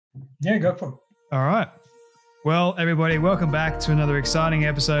Yeah, go for it. All right. Well, everybody, welcome back to another exciting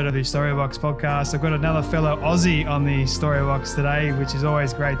episode of the Storybox podcast. I've got another fellow Aussie on the Storybox today, which is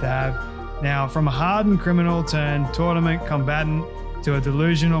always great to have. Now, from a hardened criminal turned tournament combatant to a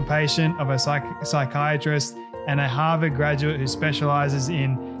delusional patient of a psychiatrist and a Harvard graduate who specializes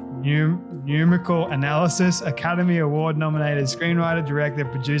in numerical analysis, Academy Award nominated screenwriter, director,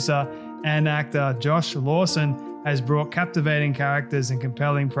 producer, and actor Josh Lawson has brought captivating characters and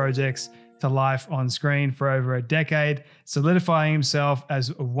compelling projects to life on screen for over a decade, solidifying himself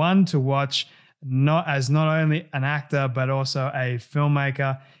as one to watch, not only an actor, but also a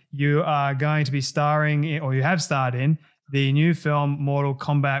filmmaker. You are going to be starring in, or you have starred in, the new film Mortal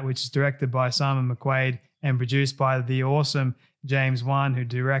Kombat, which is directed by Simon McQuaid and produced by the awesome James Wan, who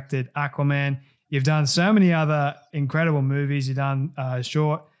directed Aquaman. You've done so many other incredible movies. You've done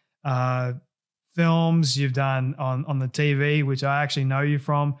short films. You've done on the TV, which I actually know you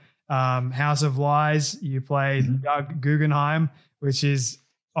from. House of Lies, you played Doug Guggenheim, which is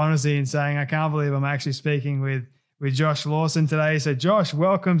honestly insane. I can't believe I'm actually speaking with Josh Lawson today. So Josh,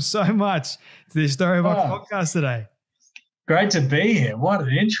 welcome so much to the Storybox podcast today. Great to be here. What an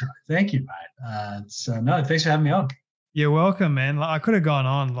intro. Thank you, mate. Thanks for having me on. You're welcome, man. I could have gone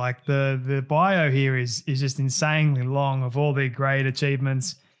on. Like the bio here is just insanely long of all the great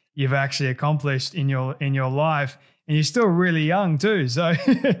achievements you've actually accomplished in your life. And you're still really young too, so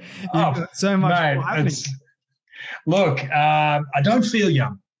you've got so much more happening. Look, I don't feel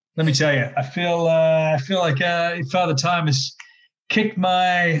young. Let me tell you, I feel like Father Time has kicked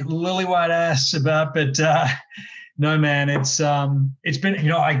my lily white ass about. But no, man, it's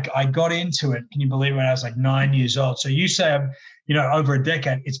been. I got into it. Can you believe it? When I was like 9 years old. So you say, over a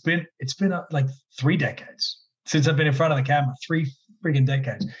decade. It's been like 3 decades since I've been in front of the camera. 3 freaking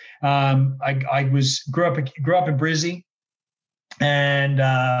decades. I grew up in Brizzy, and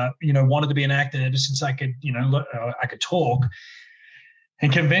wanted to be an actor ever since I could talk,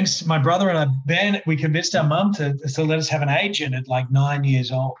 and convinced my brother and we convinced our mum to let us have an agent at like 9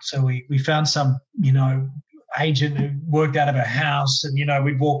 years old. So we found some agent who worked out of her house, and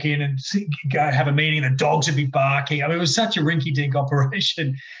we'd walk in and go have a meeting, and the dogs would be barking. I mean, it was such a rinky-dink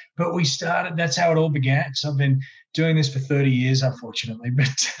operation, but we started. That's how it all began. So I've been doing this for 30 years, unfortunately, but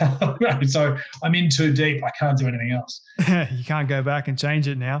so I'm in too deep. I can't do anything else. You can't go back and change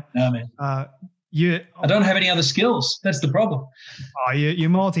it now. No, man. I don't have any other skills. That's the problem. Oh, you're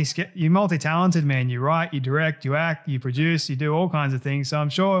multi-talented, man. You write, you direct, you act, you produce, you do all kinds of things. So I'm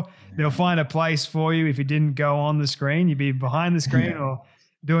sure they'll find a place for you if you didn't go on the screen. You'd be behind the screen or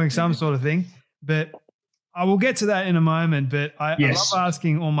doing some sort of thing. But I will get to that in a moment, but I love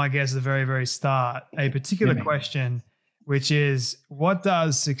asking all my guests at the very, very start a particular question, which is, what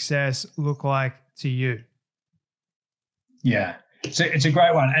does success look like to you? Yeah, it's a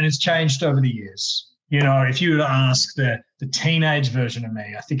great one, and it's changed over the years. If you were to ask the teenage version of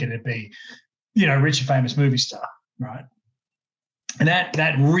me, I think it'd be, rich and famous movie star, right? And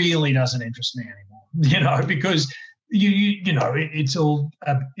that really doesn't interest me anymore, because it's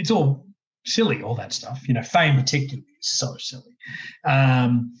all silly, all that stuff. Fame particularly is so silly.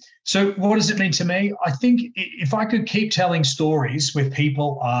 So what does it mean to me? I think if I could keep telling stories with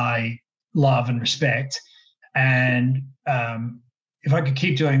people I love and respect, and if I could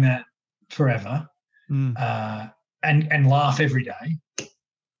keep doing that forever and laugh every day,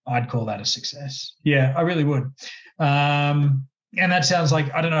 I'd call that a success. Yeah, I really would. And that sounds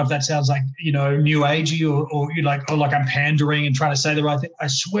like, I don't know if that sounds like, new agey or like I'm pandering and trying to say the right thing. I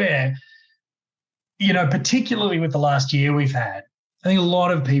swear, particularly with the last year we've had, I think a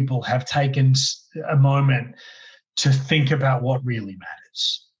lot of people have taken a moment to think about what really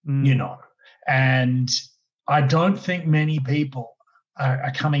matters, and I don't think many people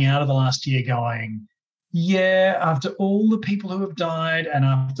are coming out of the last year going, yeah, after all the people who have died and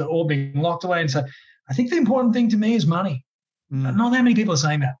after all being locked away. And so I think the important thing to me is money. Not that many people are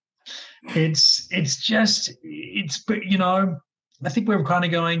saying that. I think we're kind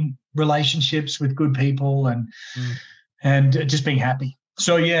of going relationships with good people and just being happy.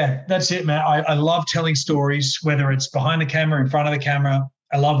 So yeah, that's it, man. I love telling stories, whether it's behind the camera, in front of the camera.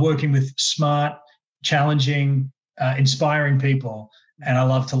 I love working with smart, challenging, inspiring people, and I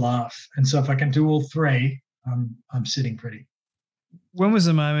love to laugh. And so if I can do all three, I'm sitting pretty. When was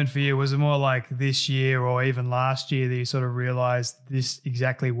the moment for you? Was it more like this year or even last year that you sort of realized this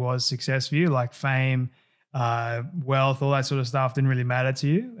exactly was success for you, like fame, wealth, all that sort of stuff didn't really matter to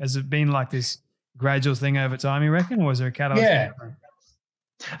you? Has it been like this gradual thing over time, you reckon, or was there a catalyst? Yeah.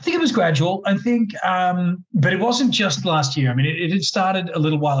 I think it was gradual. I think, but it wasn't just last year. I mean, it had started a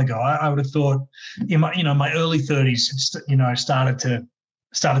little while ago. I would have thought in my early 30s, started to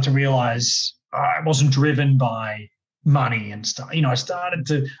started to realize I wasn't driven by money and stuff. I started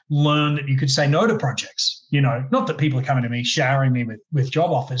to learn that you could say no to projects, not that people are coming to me, showering me with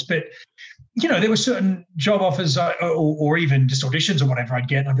job offers, but, there were certain job offers or even just auditions or whatever I'd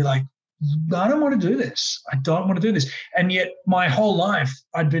get, and I'd be like, I don't want to do this. I don't want to do this. And yet my whole life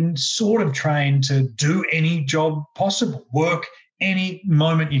I'd been sort of trained to do any job possible, work any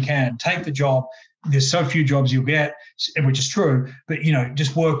moment you can, take the job. There's so few jobs you'll get, which is true, but,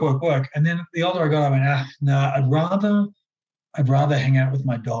 just work. And then the older I got, I went, no, I'd rather hang out with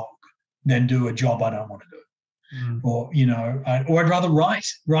my dog than do a job I don't want to do. Or I'd rather write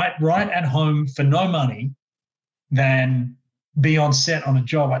at home for no money than be on set on a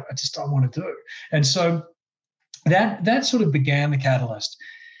job I just don't want to do. And so that sort of began the catalyst.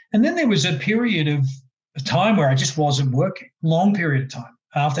 And then there was a period of time where I just wasn't working, long period of time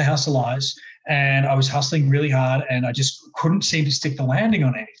after House of Lies, and I was hustling really hard and I just couldn't seem to stick the landing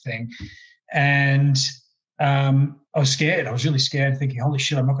on anything. And I was scared. I was really scared, thinking, holy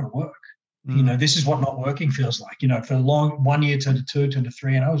shit, I'm not going to work. This is what not working feels like. For a long 1 year turned to 2, turned to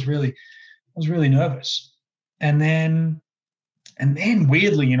 3, and I was really nervous. And then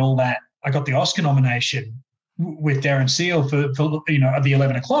weirdly in all that, I got the Oscar nomination with Darren Seal for the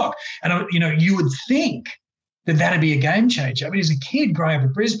 11 o'clock. And you would think that that'd be a game changer. I mean, as a kid growing up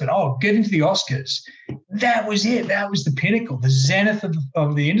in Brisbane, get into the Oscars. That was it. That was the pinnacle, the zenith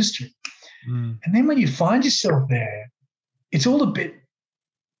of the industry. And then when you find yourself there, it's all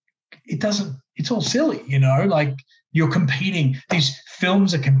it's all silly, like you're competing. These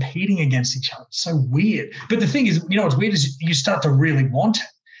films are competing against each other. It's so weird. But the thing is, what's weird is you start to really want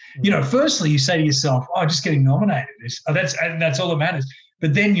it. Firstly, you say to yourself, just getting nominated. That's all that matters.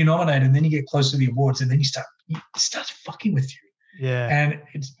 But then you're nominated and then you get close to the awards and then it starts fucking with you. Yeah. And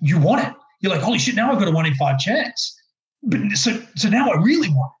you want it. You're like, holy shit, now I've got a 1 in 5 chance. But so now I really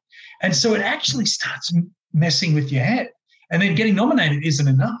want it. And so it actually starts messing with your head. And then getting nominated isn't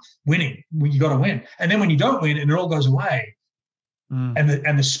enough. Winning, you got to win. And then when you don't win and it all goes away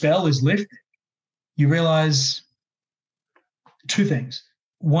and the spell is lifted, you realize two things.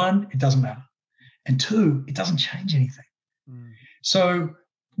 One, it doesn't matter. And two, it doesn't change anything. So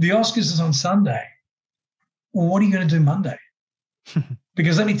the Oscars is on Sunday. Well, what are you going to do Monday?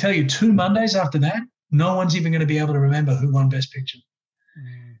 Because let me tell you, 2 Mondays after that, no one's even going to be able to remember who won Best Picture.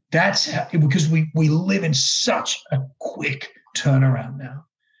 That's because we live in such a quick turnaround now.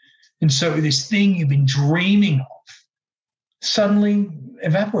 And so this thing you've been dreaming of suddenly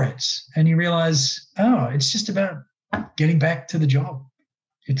evaporates and you realize, it's just about getting back to the job.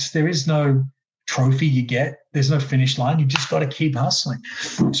 There is no trophy you get. There's no finish line. You just got to keep hustling.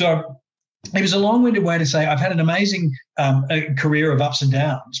 So it was a long-winded way to say I've had an amazing career of ups and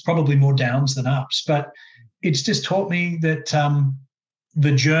downs, probably more downs than ups, but it's just taught me that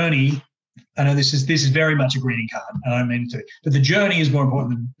the journey, I know this is very much a greeting card, and I don't mean to, but the journey is more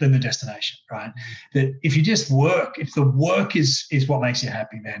important than the destination, right? That if you just work, if the work is what makes you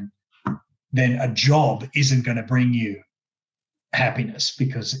happy, then a job isn't going to bring you happiness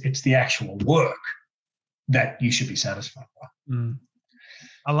because it's the actual work that you should be satisfied by.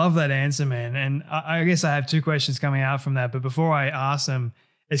 I love that answer, man. And I guess I have 2 questions coming out from that, but before I ask them,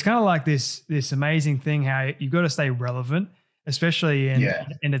 it's kind of like this amazing thing how you've got to stay relevant, especially in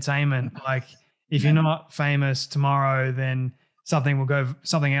entertainment. Like if you're not famous tomorrow, then something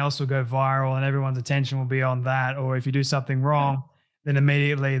else will go viral and everyone's attention will be on that. Or if you do something wrong, then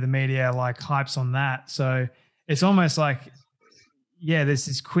immediately the media like hypes on that. So it's almost like, there's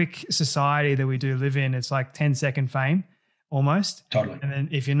this quick society that we do live in. It's like 10-second fame almost. Totally. And then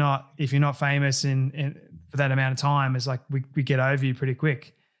if you're not famous in for that amount of time, it's like we get over you pretty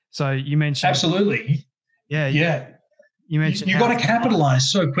quick. So you mentioned absolutely. Yeah. You mentioned you got to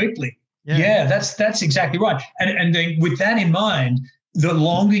capitalize so quickly. Yeah, that's exactly right. And then with that in mind, the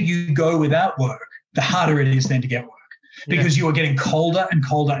longer you go without work, the harder it is then to get work because you are getting colder and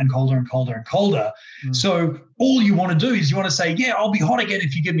colder and colder and colder and colder. So all you want to do is you want to say, I'll be hot again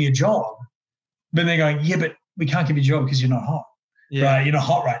if you give me a job. But they're going, but we can't give you a job because you're not hot. Right? You're not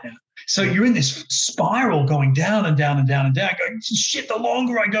hot right now. So you're in this spiral going down and down and down and down, going, shit, the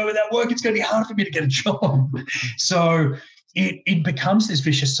longer I go without work, it's going to be hard for me to get a job. So it becomes this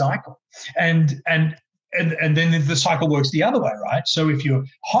vicious cycle. And then the cycle works the other way, right? So if you're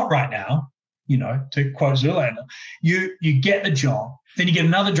hot right now, to quote Zoolander, you get the job, then you get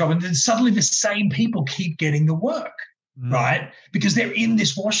another job, and then suddenly the same people keep getting the work. Right? Because they're in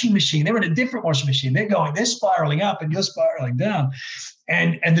this washing machine. They're in a different washing machine. They're spiraling up and you're spiraling down.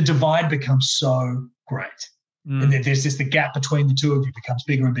 And the divide becomes so great. And there's the gap between the two of you becomes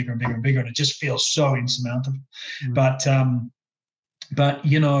bigger and bigger and bigger and bigger. And it just feels so insurmountable. But But,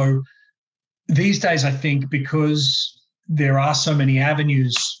 you know, these days, I think because there are so many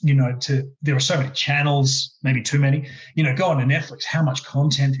avenues, you know, there are so many channels, maybe too many, you know, go on to Netflix. How much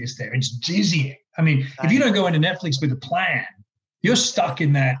content is there? It's dizzying. I mean, if you don't go into Netflix with a plan, you're stuck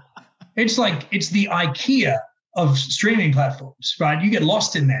in that. It's like, it's the IKEA of streaming platforms, right? You get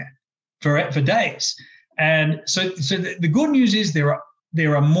lost in there for days. And so the good news is there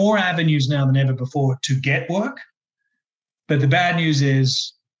are more avenues now than ever before to get work. But the bad news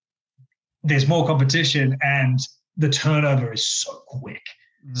is there's more competition and the turnover is so quick.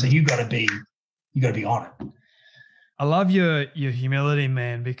 So you got to be on it. I love your humility,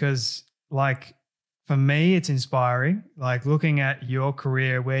 man, because like for me, it's inspiring. Like looking at your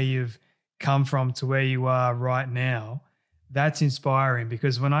career, where you've come from to where you are right now, that's inspiring.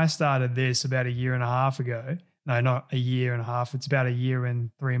 Because when I started this about a year and a half ago, no, not a year and a half, it's about a year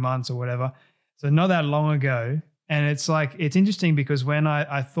and 3 months or whatever. So not that long ago. And it's like, it's interesting because when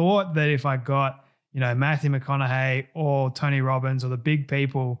I thought that if I got, you know, Matthew McConaughey or Tony Robbins or the big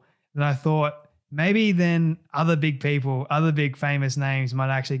people, then I thought maybe then other big people, other big famous names might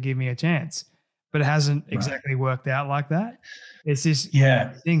actually give me a chance. But it hasn't exactly worked out like that. It's this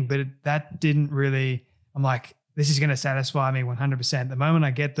thing, but that didn't really, I'm like, this is going to satisfy me 100%. The moment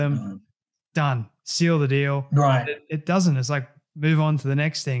I get them, done, seal the deal. Right. It doesn't. It's like move on to the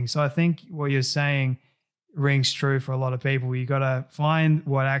next thing. So I think what you're saying rings true for a lot of people. You got to find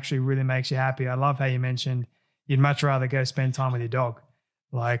what actually really makes you happy. I love how you mentioned you'd much rather go spend time with your dog.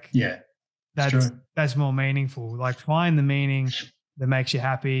 Like, that's more meaningful. Like find the meaning that makes you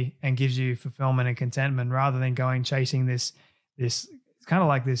happy and gives you fulfillment and contentment rather than going chasing this it's kind of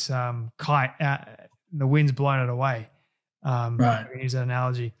like this kite the wind's blown it away. Right. Use that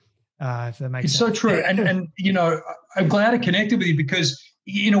analogy. If that makes sense. It's so true. And you know, I'm glad I connected with you because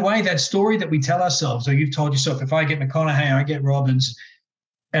in a way, that story that we tell ourselves, or you've told yourself, if I get McConaughey, I get Robbins,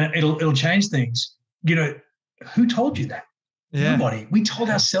 and it'll change things. You know, who told you that? Yeah. Nobody. We told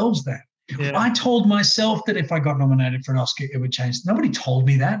ourselves that. Yeah. I told myself that if I got nominated for an Oscar, it would change. Nobody told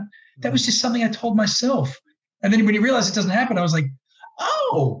me that. That was just something I told myself. And then when you realize it doesn't happen, I was like,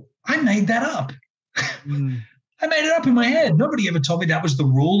 oh, I made that up. I made it up in my head. Nobody ever told me that was the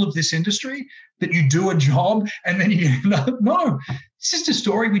rule of this industry, that you do a job and then you no. It's just a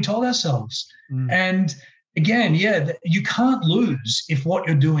story we told ourselves. And again, you can't lose if what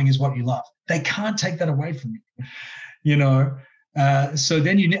you're doing is what you love. They can't take that away from you, you know. So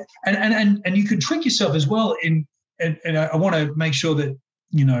then and you could trick yourself as well and I want to make sure that,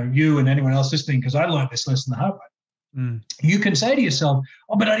 you know, you and anyone else listening, because I learned this lesson the hard way. You can say to yourself,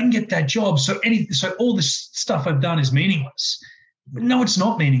 oh, but I didn't get that job. So all this stuff I've done is meaningless. No, it's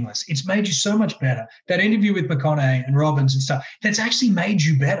not meaningless. It's made you so much better. That interview with McConaughey and Robbins and stuff, that's actually made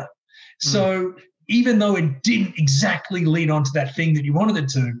you better. So even though it didn't exactly lead on to that thing that you wanted it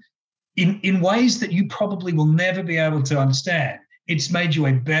to, in ways that you probably will never be able to understand, it's made you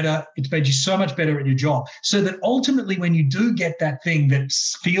so much better at your job. So that ultimately when you do get that thing that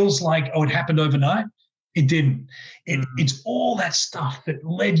feels like, oh, it happened overnight, it didn't. It's all that stuff that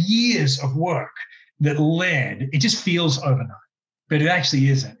led years of work it just feels overnight. But it actually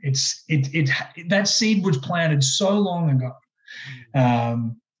isn't. That seed was planted so long ago.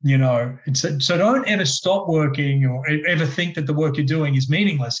 You know, so don't ever stop working or ever think that the work you're doing is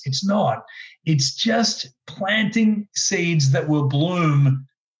meaningless. It's not. It's just planting seeds that will bloom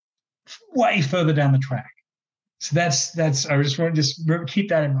way further down the track. So that's. I just want to keep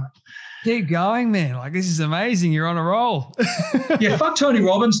that in mind. Keep going, man. Like, this is amazing. You're on a roll. Yeah, fuck Tony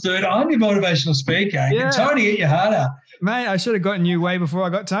Robbins, dude. I'm your motivational speaker. Yeah. Tony, hit your heart out. Mate, I should have gotten you way before I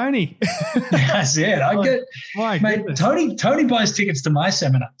got Tony. That's it. Mate, Tony buys tickets to my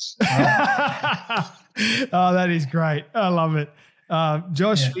seminars. Right? Oh, that is great. I love it.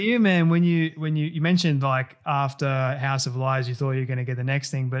 Josh, for you, man, when you mentioned like after House of Lies, you thought you were going to get the next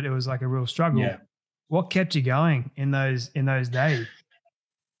thing, but it was like a real struggle. Yeah. What kept you going in those days?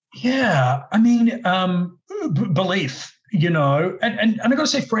 Yeah, I mean, belief, you know, and I got to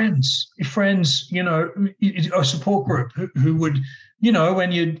say friends, you know, a support group who would, you know,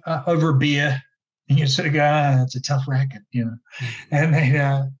 when you're over a beer and you sort of go, it's a tough racket, you know,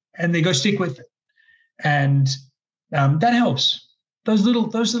 and they go stick with it. And that helps. Those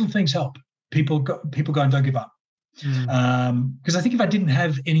little things help. People go and don't give up. Because I think if I didn't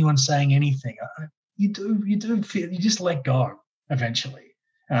have anyone saying anything, you do feel, you just let go eventually.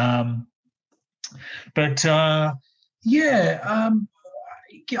 I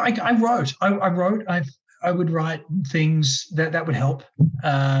would write things that would help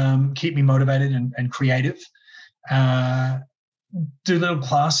keep me motivated and creative. Do little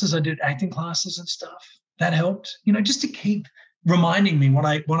classes. I did acting classes and stuff. That helped, you know, just to keep reminding me what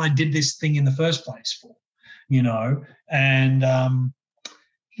I did this thing in the first place for, and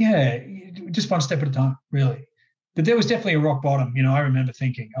just one step at a time, really. But there was definitely a rock bottom. I remember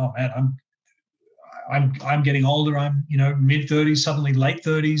thinking, oh man, I'm getting older. I'm mid 30s, suddenly late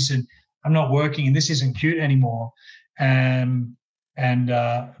 30s, and I'm not working, and this isn't cute anymore. But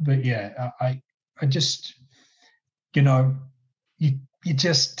yeah, I just you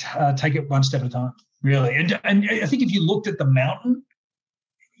just take it one step at a time, really. And I think if you looked at the mountain,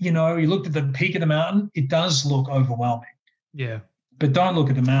 you looked at the peak of the mountain, it does look overwhelming. Yeah. But don't look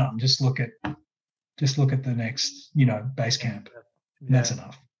at the mountain. Just look at the next, base camp. Yeah. That's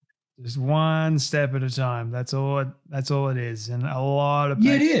enough. Just one step at a time. That's all it is. And a lot of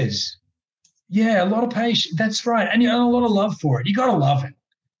patience. Yeah, it is. Yeah, a lot of patience. That's right. And a lot of love for it. You got to love it.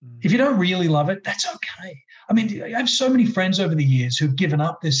 If you don't really love it, that's okay. I mean, I have so many friends over the years who've given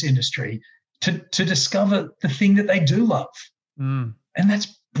up this industry to discover the thing that they do love. And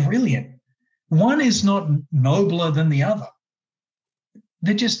that's brilliant. One is not nobler than the other.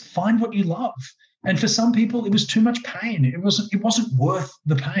 They just find what you love. And for some people, it was too much pain. It wasn't worth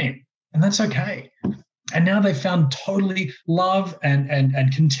the pain. And that's okay. And now they've found totally love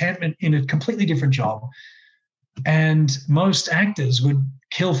and contentment in a completely different job. And most actors would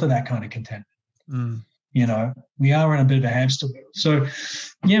kill for that kind of contentment. We are in a bit of a hamster wheel. So,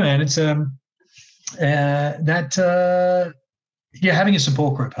 yeah, man, it's having a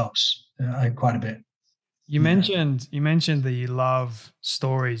support group helps quite a bit. You mentioned that you love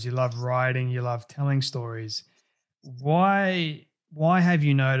stories, you love writing, you love telling stories. Why have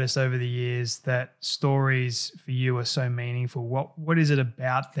you noticed over the years that stories for you are so meaningful? What is it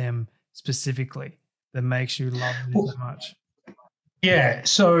about them specifically that makes you love them so much? Yeah,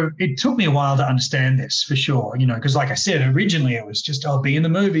 so it took me a while to understand this, for sure, because like I said, originally it was just, be in the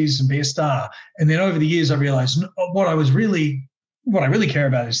movies and be a star. And then over the years, I realized what I really care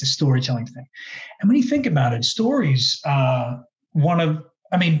about is this storytelling thing. And when you think about it, stories are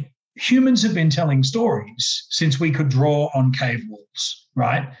humans have been telling stories since we could draw on cave walls,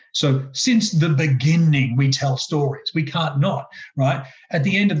 right? So since the beginning, we tell stories. We can't not, right? At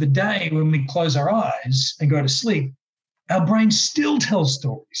the end of the day, when we close our eyes and go to sleep, our brain still tells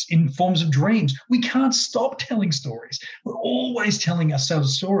stories in forms of dreams. We can't stop telling stories. We're always telling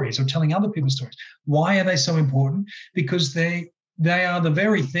ourselves stories or telling other people stories. Why are they so important? Because they are the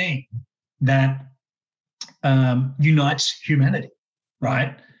very thing that unites humanity,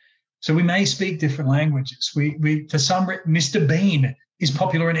 right? So we may speak different languages. For some, Mr. Bean is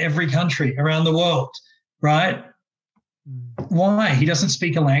popular in every country around the world, right? Why? He doesn't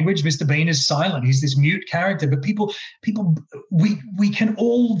speak a language. Mr. Bean is silent. He's this mute character. But people, we can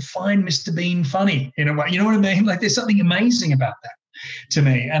all find Mr. Bean funny in a way. You know what I mean? Like there's something amazing about that to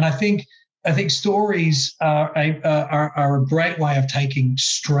me. And I think stories are a great way of taking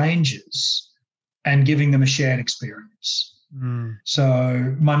strangers and giving them a shared experience.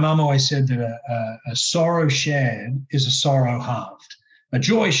 So my mum always said that a sorrow shared is a sorrow halved. A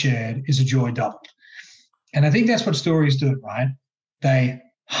joy shared is a joy doubled. And I think that's what stories do, right? They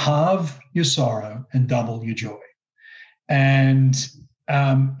halve your sorrow and double your joy. And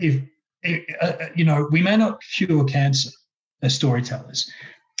we may not cure cancer as storytellers,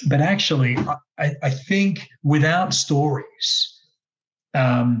 but actually, I think without stories,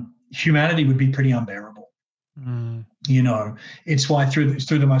 humanity would be pretty unbearable. It's why through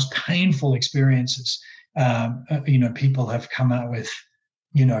the most painful experiences, people have come out with,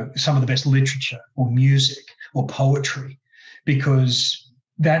 some of the best literature or music or poetry, because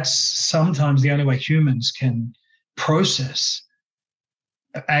that's sometimes the only way humans can process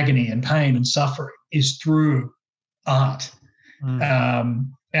agony and pain and suffering is through art.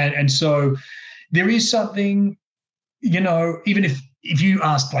 And so there is something, even if you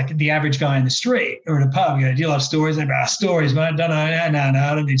ask like the average guy in the street or in a pub, do you love stories? They're about stories, mate. No, I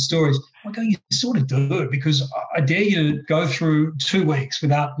don't need stories. I go, you sort of do, because I dare you to go through 2 weeks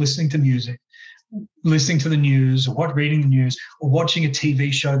without listening to music, listening to the news, or reading the news, or watching a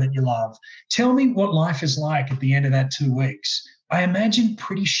TV show that you love. Tell me what life is like at the end of that 2 weeks. I imagine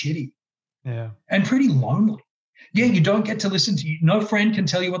pretty shitty. Yeah. And pretty lonely. Yeah, you don't get to listen to, no friend can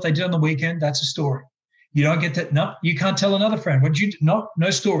tell you what they did on the weekend. That's a story. You don't get that. No, you can't tell another friend. What did you do? No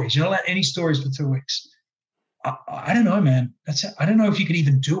stories. You're not allowed any stories for 2 weeks. I don't know, man. I don't know if you could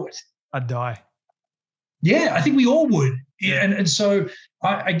even do it. I'd die. Yeah, I think we all would. Yeah. And so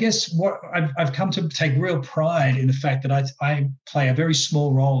I guess what I've come to take real pride in the fact that I play a very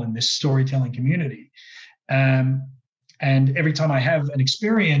small role in this storytelling community. And every time I have an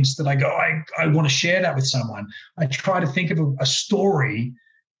experience that I go, I want to share that with someone, I try to think of a story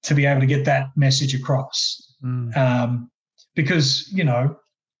to be able to get that message across. because,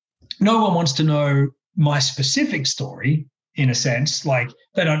 no one wants to know my specific story, in a sense. Like,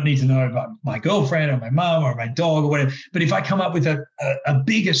 they don't need to know about my girlfriend or my mom or my dog or whatever. But if I come up with a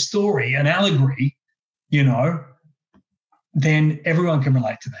bigger story, an allegory, then everyone can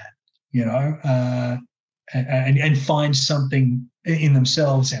relate to that, and find something in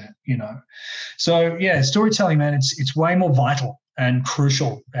themselves in it, So, yeah, storytelling, man, it's way more vital and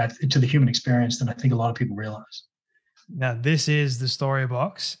crucial to the human experience than I think a lot of people realize. Now, this is the Story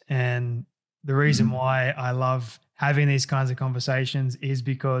Box, and the reason why I love having these kinds of conversations is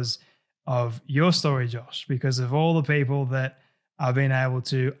because of your story, Josh, because of all the people that I've been able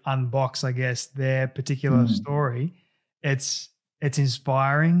to unbox, I guess, their particular story. It's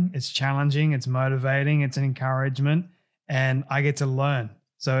inspiring, it's challenging, it's motivating, it's an encouragement, and I get to learn.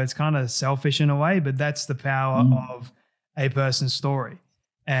 So it's kind of selfish in a way, but that's the power of a person's story.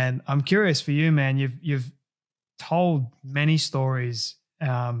 And I'm curious for you, man, you've told many stories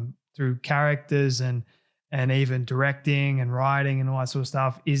through characters and even directing and writing and all that sort of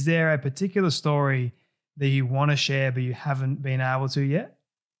stuff. Is there a particular story that you want to share but you haven't been able to yet?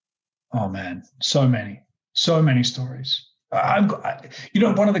 Oh, man, so many stories. One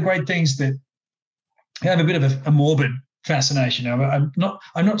of the great things that I have a bit of a morbid fascination. I'm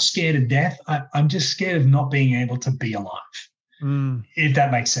not scared of death. I'm just scared of not being able to be alive, if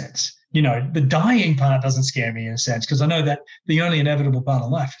that makes sense. The dying part doesn't scare me in a sense, because I know that the only inevitable part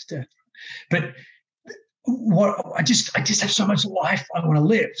of life is death. But I just have so much life I want to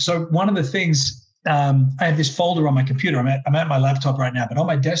live. So one of the things, I have this folder on my computer. I'm at my laptop right now, but on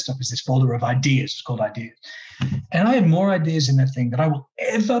my desktop is this folder of ideas. It's called Ideas. And I have more ideas in that thing than I will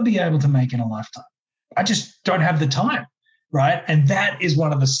ever be able to make in a lifetime. I just don't have the time, right? And that is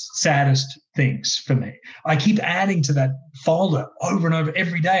one of the saddest things for me. I keep adding to that folder over and over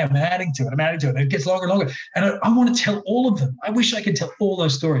every day. I'm adding to it. And it gets longer and longer. And I want to tell all of them. I wish I could tell all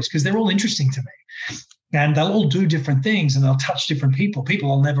those stories because they're all interesting to me. And they'll all do different things and they'll touch different people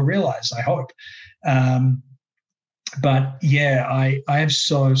I'll never realize, I hope. But yeah, I have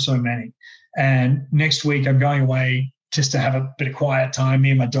so many. And next week I'm going away just to have a bit of quiet time,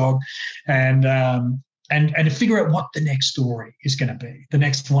 me and my dog, and to figure out what the next story is going to be, the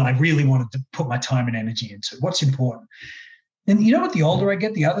next one I really wanted to put my time and energy into, what's important. And what, the older I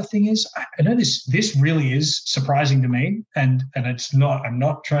get, the other thing is, I know this really is surprising to me, and it's not, I'm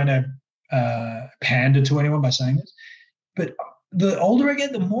not trying to pander to anyone by saying this, but the older I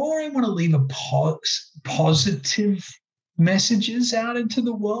get, the more I want to leave a positive messages out into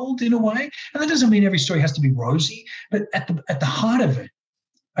the world in a way. And that doesn't mean every story has to be rosy, but at the heart of it,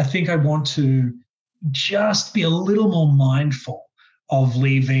 I think I want to just be a little more mindful of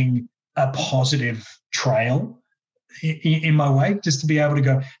leaving a positive trail in my way, just to be able to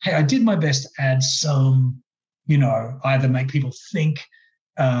go, hey, I did my best to add some, either make people think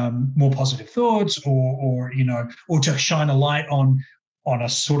more positive thoughts or to shine a light on a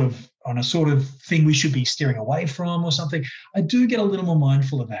sort of thing we should be steering away from or something. I do get a little more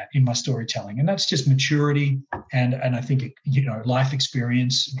mindful of that in my storytelling, and that's just maturity and I think life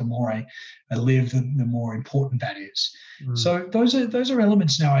experience. The more I live, the more important that is. So those are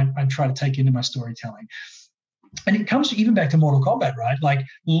elements now I try to take into my storytelling. And it comes even back to Mortal Kombat, right? Like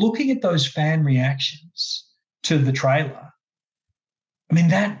looking at those fan reactions to the trailer. I mean,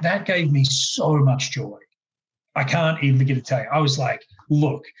 that gave me so much joy. I can't even begin to tell you. I was like,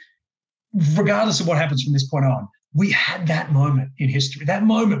 look, regardless of what happens from this point on, we had that moment in history, that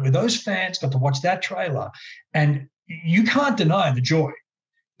moment where those fans got to watch that trailer, and you can't deny the joy,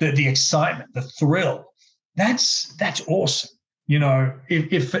 the excitement, the thrill. That's awesome.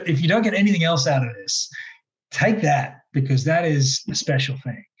 If you don't get anything else out of this, take that, because that is a special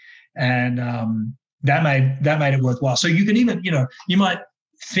thing. And that made it worthwhile. So you can even, you might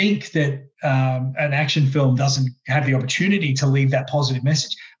think that an action film doesn't have the opportunity to leave that positive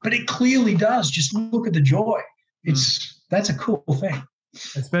message, but it clearly does. Just look at the joy. That's a cool thing.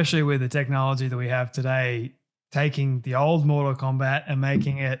 Especially with the technology that we have today, taking the old Mortal Kombat and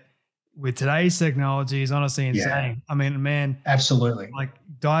making it with today's technology is honestly insane. Yeah. I mean, man, absolutely. Like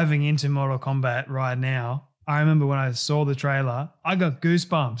diving into Mortal Kombat right now, I remember when I saw the trailer, I got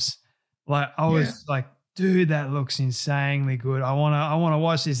goosebumps. Like I was like, dude, that looks insanely good. I want to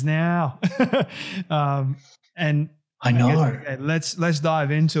watch this now. And I know. Okay, let's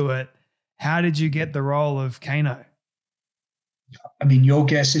dive into it. How did you get the role of Kano? I mean, your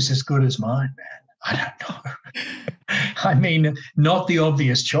guess is as good as mine, man. I don't know. I mean, not the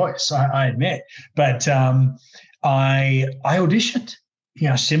obvious choice, I admit, but I auditioned.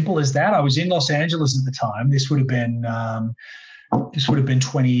 Simple as that. I was in Los Angeles at the time. This would have been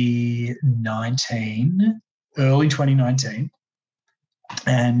 2019, early 2019,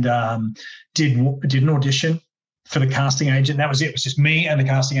 and did an audition for the casting agent. That was it. It was just me and the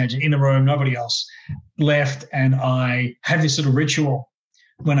casting agent in the room, nobody else left. And I have this little ritual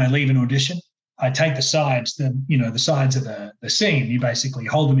when I leave an audition. I take the sides, the sides of the scene. You basically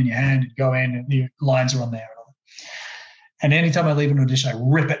hold them in your hand and go in, and the lines are on there. And anytime I leave an audition, I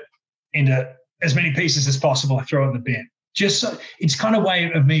rip it into as many pieces as possible. I throw it in the bin. Just so it's kind of a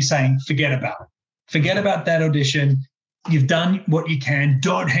way of me saying, forget about it. Forget about that audition. You've done what you can.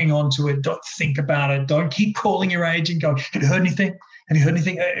 Don't hang on to it. Don't think about it. Don't keep calling your agent going, have you heard anything? Have you heard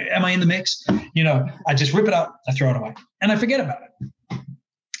anything? Am I in the mix? I just rip it up. I throw it away and I forget about it.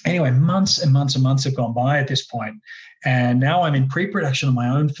 Anyway, months and months and months have gone by at this point. And now I'm in pre-production of my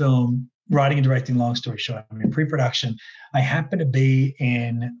own film, writing and directing. Long story short, I'm in pre-production. I happen to be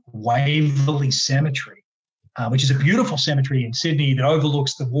in Waverley Cemetery, which is a beautiful cemetery in Sydney that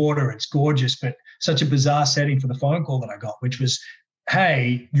overlooks the water. It's gorgeous, but such a bizarre setting for the phone call that I got, which was,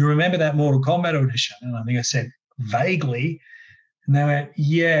 hey, you remember that Mortal Kombat audition? And I think I said, vaguely. And they went,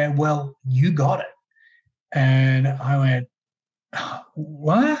 yeah, well, you got it. And I went,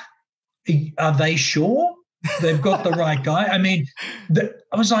 what? Are they sure they've got the right guy? I mean,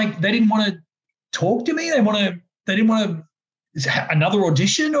 I was like, they didn't want to talk to me. They didn't want to another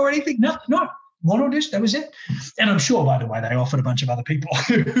audition or anything. No, one audition. That was it. And I'm sure, by the way, they offered a bunch of other people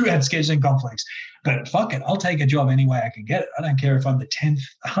who had scheduling conflicts. But fuck it, I'll take a job any way I can get it. I don't care if I'm the 10th,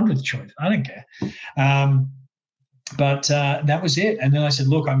 100th choice. I don't care. But that was it. And then I said,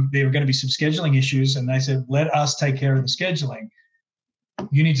 look, there were going to be some scheduling issues. And they said, let us take care of the scheduling.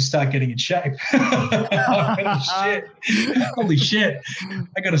 You need to start getting in shape. Holy shit.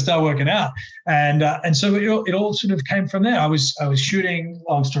 I got to start working out. And so it all sort of came from there. I was shooting,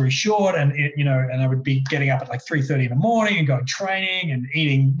 long story short, and I would be getting up at like 3:30 in the morning and going training and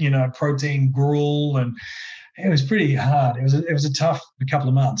eating, protein gruel. And it was pretty hard. It was a tough couple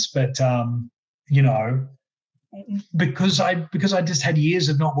of months, but because I just had years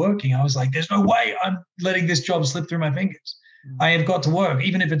of not working, I was like, there's no way I'm letting this job slip through my fingers. I have got to work.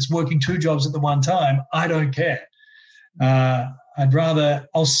 Even if it's working 2 jobs at the one time, I don't care.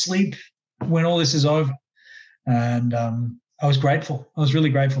 I'll sleep when all this is over. And I was grateful. I was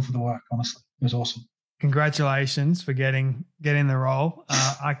really grateful for the work, honestly. It was awesome. Congratulations for getting the role.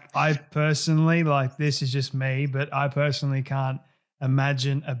 I personally, like, this is just me, but I personally can't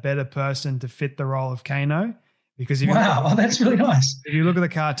imagine a better person to fit the role of Kano. Because that's really nice. If you look at the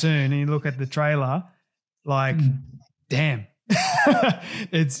cartoon and you look at the trailer, like, damn.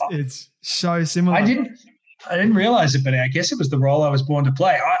 it's so similar. I didn't realize it, but I guess it was the role I was born to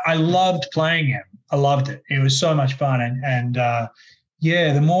play. I loved playing him. I loved it. It was so much fun. And the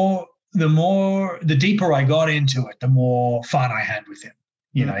deeper I got into it, the more fun I had with him.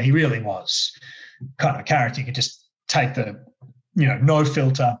 He really was kind of a character. You could just take the, no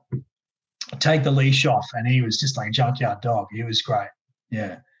filter, take the leash off, and he was just like a junkyard dog. He was great.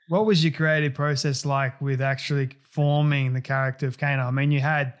 Yeah. What was your creative process like with actually forming the character of Kano? I mean, you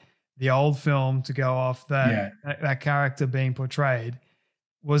had the old film to go off that character being portrayed.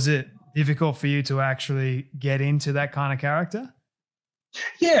 Was it difficult for you to actually get into that kind of character?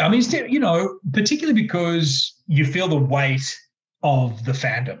 Yeah, I mean, particularly because you feel the weight of the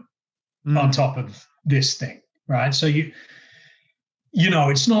fandom on top of this thing, right? So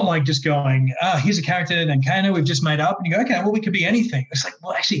it's not like just going, here's a character named Kano we've just made up. And you go, okay, well, we could be anything. It's like,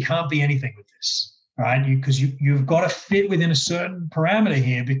 well, actually, you can't be anything with this, right? Because you've got to fit within a certain parameter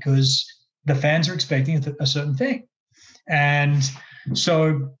here because the fans are expecting a certain thing. And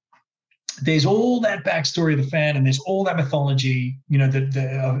so there's all that backstory of the fan and there's all that mythology,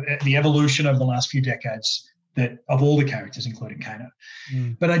 the evolution over the last few decades of all the characters, including Kano.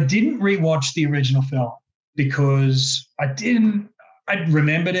 But I didn't rewatch the original film because I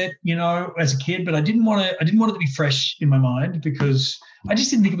remembered it, as a kid, but I didn't want it to be fresh in my mind because I just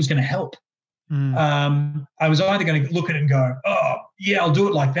didn't think it was going to help. I was either going to look at it and go, oh, yeah, I'll do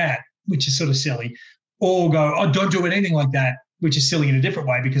it like that, which is sort of silly, or go, oh, don't do it anything like that, which is silly in a different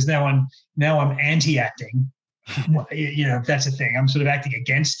way because now I'm anti-acting. That's a thing. I'm sort of acting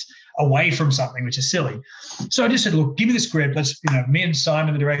away from something, which is silly. So I just said, look, give me the script. Let's, me and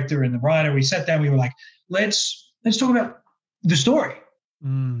Simon, the director and the writer, we sat down. We were like, let's talk about the story.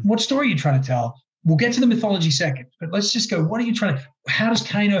 What story are you trying to tell? We'll get to the mythology second, but let's just go, how does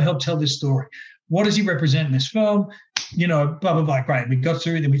Kano help tell this story? What does he represent in this film? Blah, blah, blah. Great. We got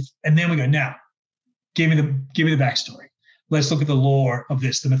through it, and then we go, now, give me the backstory. Let's look at the lore of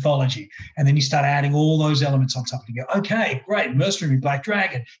this, the mythology. And then you start adding all those elements on top. You go, okay, great. Mercenary, Black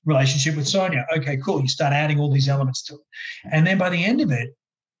Dragon, relationship with Sonya. Okay, cool. You start adding all these elements to it. And then by the end of it,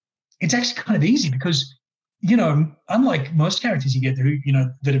 it's actually kind of easy because unlike most characters you get who,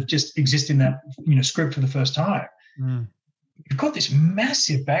 that have just exist in that, script for the first time, you've got this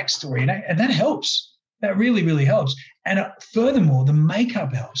massive backstory, and that helps. That really, really helps. And furthermore, the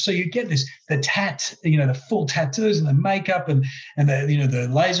makeup helps. So you get the the full tattoos and the makeup and the, the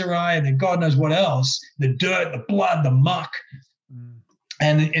laser eye and the God knows what else, the dirt, the blood, the muck,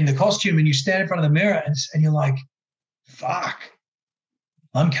 and in the costume, and you stand in front of the mirror and you're like, fuck,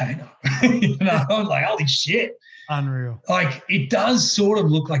 I'm Kano. I'm like, holy shit. Unreal. Like, it does sort of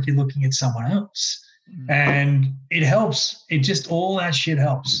look like you're looking at someone else. And it helps. It just, all that shit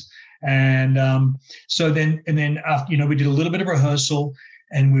helps. And so then after, we did a little bit of rehearsal,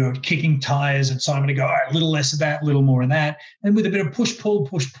 and we were kicking tires, and Simon would go, all right, a little less of that, a little more of that. And with a bit of push, pull,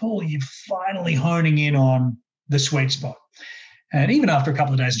 you're finally honing in on the sweet spot. And even after a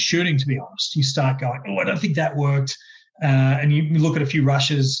couple of days of shooting, to be honest, you start going, oh, I don't think that worked. And you look at a few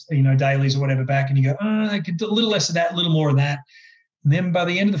rushes, dailies or whatever back, and you go, oh, I could do a little less of that, a little more of that. And then by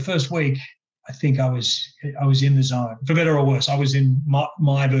the end of the first week, I think I was in the zone, for better or worse. I was in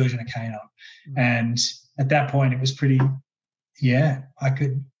my version of Kano. And at that point, it was pretty, it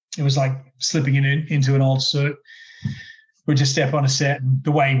was like slipping into an old suit. We'd just step on a set, and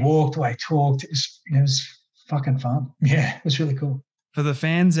the way he walked, the way he talked, it was fucking fun. Yeah, it was really cool. For the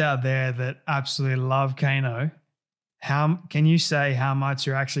fans out there that absolutely love Kano, can you say how much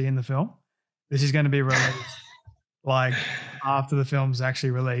you're actually in the film? This is going to be released like after the film's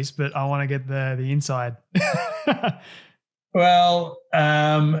actually released, but I want to get the inside. Well,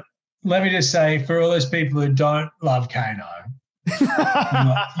 let me just say, for all those people who don't love Kano,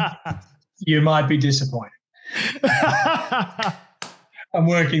 you might be disappointed. I'm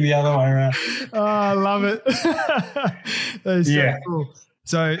working the other way around. Oh, I love it. That is so cool.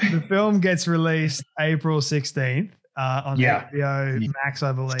 So the film gets released April 16th on HBO Max,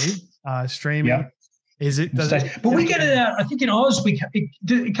 I believe, streaming. Yeah. Is it? But we get it out, I think in Oz,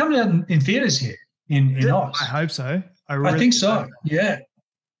 it comes out in theatres here in Oz. I hope so. I think so, yeah.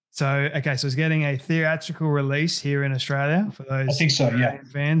 So, okay, so it's getting a theatrical release here in Australia for those I think so,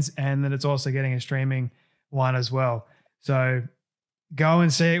 fans, and then it's also getting a streaming one as well. So go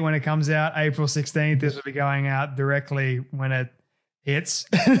and see it when it comes out, April 16th. This will be going out directly when it hits.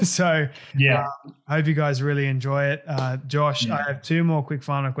 So I hope you guys really enjoy it. Josh, I have two more quick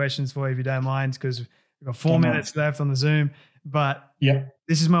final questions for you, if you don't mind, because we've got 4 minutes left on the Zoom. But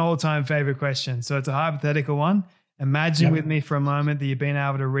this is my all-time favorite question. So it's a hypothetical one. Imagine with me for a moment that you've been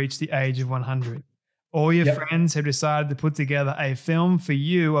able to reach the age of 100. All your friends have decided to put together a film for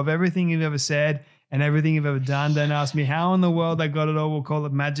you of everything you've ever said and everything you've ever done. Don't ask me how in the world they got it all. We'll call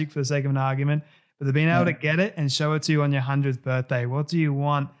it magic for the sake of an argument. But they've been able to get it and show it to you on your 100th birthday. What do you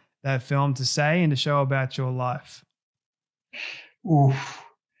want that film to say and to show about your life? Oof.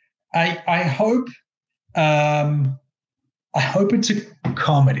 I hope it's a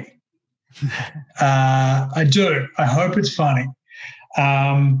comedy. I do. I hope it's funny.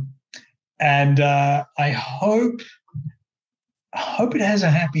 And I hope it has a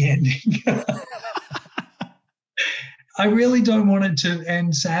happy ending. I really don't want it to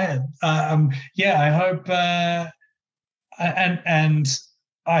end sad. I hope, and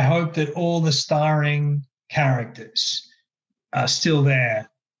I hope that all the starring characters are still there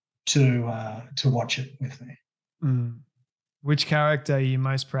to watch it with me. Which character are you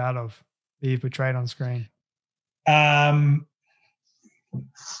most proud of that you've portrayed on screen?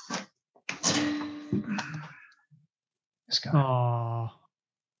 This guy. Oh,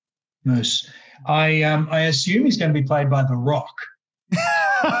 Moose. I assume he's going to be played by The Rock.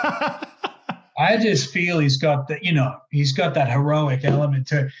 I just feel he's got that, he's got that heroic element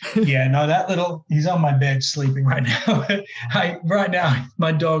to it. Yeah, no, he's on my bed sleeping right now. Right now,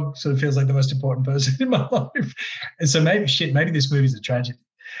 my dog sort of feels like the most important person in my life. And so maybe this movie's a tragedy.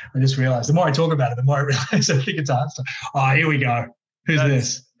 I just realized the more I talk about it, the more I realize I think it's hard stuff. Oh, here we go. Who's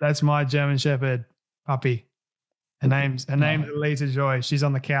this? That's my German Shepherd puppy. Her name's Elita Joy. She's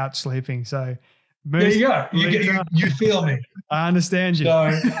on the couch sleeping. So there you go. You feel me. I understand you.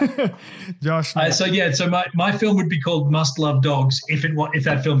 So, Josh. So my film would be called Must Love Dogs if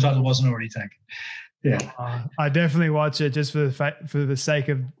that film title wasn't already taken. Yeah. I definitely watch it just for the sake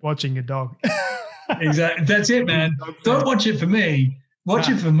of watching a dog. Exactly. That's it, man. Don't watch it for me. Watch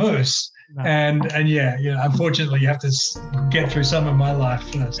it for Moose. No. And unfortunately you have to get through some of my life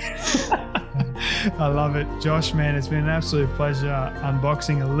first. I love it. Josh, man, it's been an absolute pleasure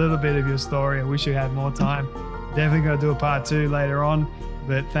unboxing a little bit of your story. I wish we had more time. Definitely going to do a part 2 later on.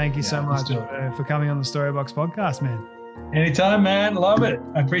 But thank you so much for coming on the Storybox podcast, man. Anytime, man. Love it.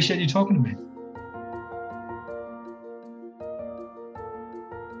 I appreciate you talking to me.